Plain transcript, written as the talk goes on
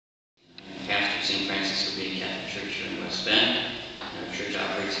Korean Catholic Church here in West Bend. And our church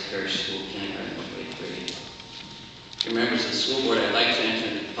operates a parish school kindergarten through 8th grade. Dear members of the school board, I'd like to enter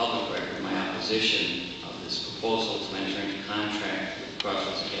into the public record my opposition of this proposal to enter into contract with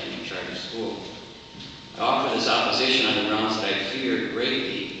Crossroads Academy Charter School. I offer this opposition on the grounds that I fear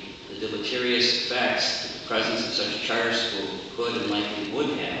greatly the deleterious effects that the presence of such a charter school could and likely would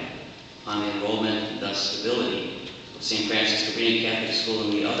have on the enrollment and thus stability of St. Francis Korean Catholic School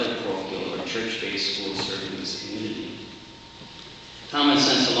and the other parochial or church-based schools serving this community. Common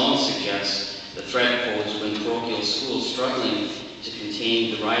sense alone suggests the threat posed when parochial schools struggling to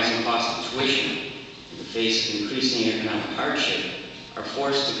contain the rising cost of tuition in the face of increasing economic hardship are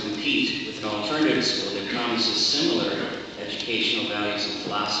forced to compete with an alternative school that promises similar educational values and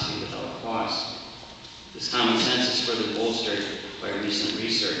philosophy without cost. This common sense is further bolstered by recent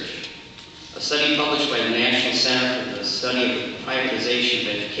research. A study published by the National Center for the Study of the Privatization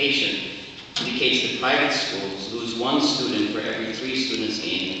of Education indicates that private schools lose 1 student for every 3 students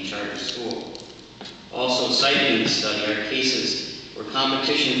gained in a charter school. Also cited in the study are cases where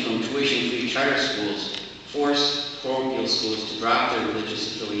competition from tuition-free charter schools forced parochial schools to drop their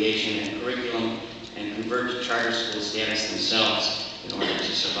religious affiliation and curriculum and convert to charter school status themselves in order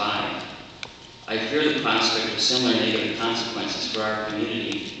to survive. I fear the prospect of similar negative consequences for our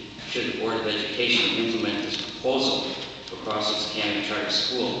community should the Board of Education implement this proposal for Crossroads Academy Charter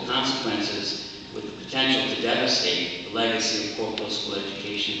School, consequences with the potential to devastate the legacy of parochial school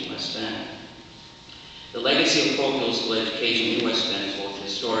education in West Bend. The legacy of parochial school education in West Bend is both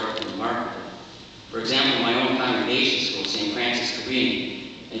historic and remarkable. For example, my own congregation school, St. Francis Korean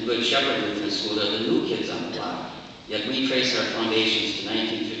and Good Shepherd Lutheran School, are the new kids on the block, yet we trace our foundations to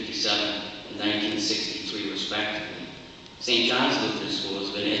 1957 and 1963 respectively. St. John's Lutheran School has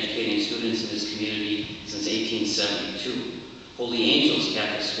been educating students in this community since 1872. Holy Angels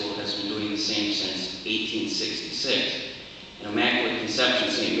Catholic School has been doing the same since 1866. And Immaculate Conception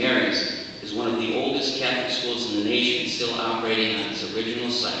St. Mary's is one of the oldest Catholic schools in the nation, still operating on its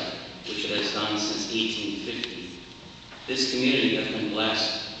original site, which it has done since 1850. This community has been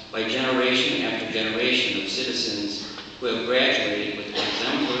blessed by generation after generation of citizens who have graduated with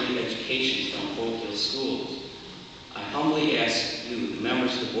exemplary education from parochial schools. I humbly ask you, the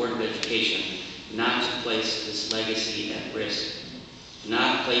members of the Board of Education, not to place this legacy at risk.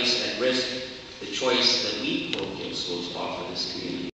 Not place at risk the choice that we parochial schools offer this community.